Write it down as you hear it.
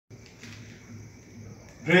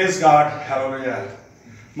Praise God, hallelujah.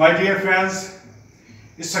 My dear friends,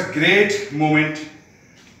 it's a great moment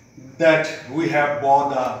that we have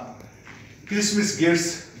bought the Christmas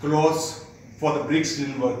gifts, clothes for the bricks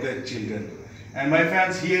kiln worker children. And my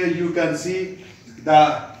friends, here you can see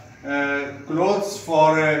the clothes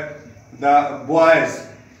for the boys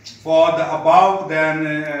for the above than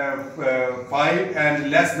 5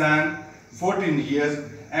 and less than 14 years.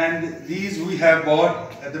 And these we have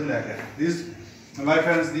bought at the Malacca. My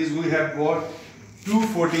friends, these we have bought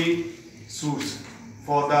 240 suits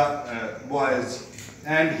for the boys.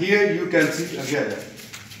 And here you can see again,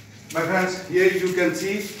 my friends, here you can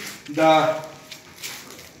see the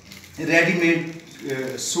ready-made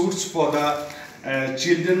suits for the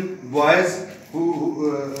children, boys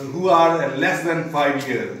who are less than 5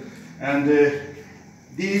 years. And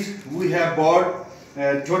these we have bought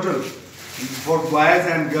total for boys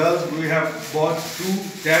and girls. We have bought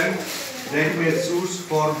 210 ready-made suits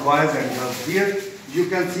for boys and girls. Here you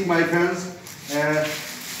can see, my friends,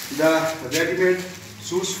 the ready-made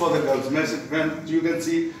suits for the girls. You can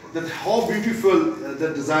see that how beautiful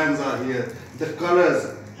the designs are here, the colors,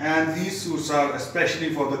 and these suits are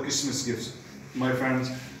especially for the Christmas gifts. My friends,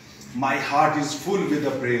 my heart is full with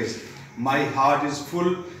the praise. My heart is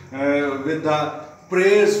full with the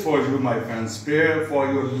prayers for you, my friends. Prayer for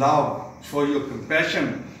your love, for your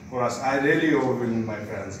compassion for us. I really overwhelmed, my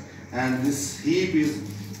friends. And this heap is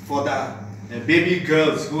for the baby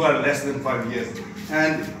girls who are less than 5 years.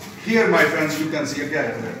 And here, my friends, you can see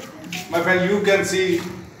again. My friend, you can see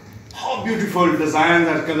how beautiful designs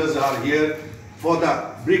and colors are here for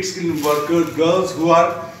the bricks kiln worker girls who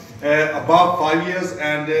are above 5 years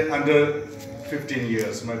and under 15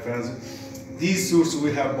 years, my friends. These suits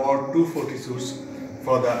we have bought 240 suits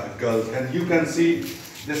for the girls, and you can see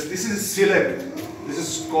this is select. This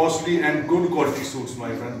is costly and good quality suits,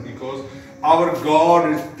 my friends, because our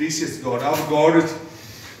God is precious God. Our God is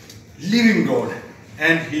living God,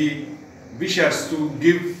 and He wishes us to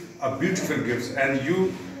give a beautiful gifts, and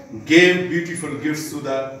you gave beautiful gifts to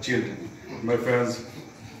the children. My friends,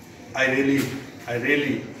 I really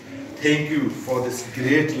thank you for this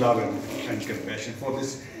great love and compassion, for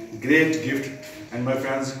this great gift. And my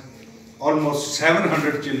friends, almost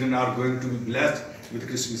 700 children are going to be blessed with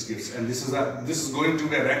Christmas gifts, and this is going to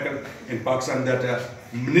be a record in Pakistan that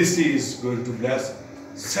ministry is going to bless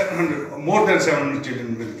 700, more than 700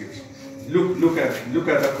 children with gifts. Look at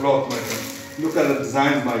the cloth, my friend. Look at the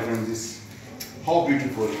designs, my friends. This, how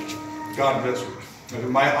beautiful. God bless you.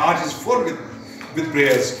 My heart is full with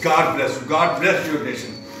prayers. God bless you. God bless your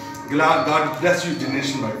nation. God bless your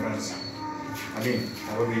generation, my friends. I mean,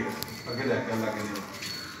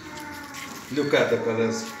 look at the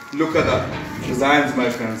colors. Look at the designs, my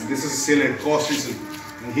friends. This is silk, costly silk.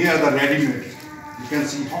 And here are the ready-made. You can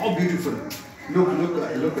see how beautiful. Look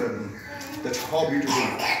at them. That's how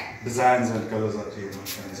beautiful designs and colors are here, my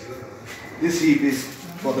friends. This heap is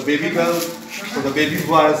for the baby girls, for the baby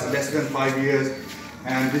boys less than 5 years,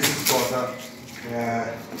 and this is for the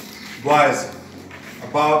boys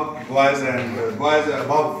above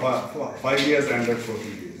above 5 years and under 14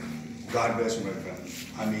 years. God bless you, my friends.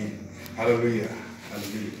 I mean, hallelujah,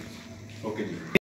 hallelujah. Okay.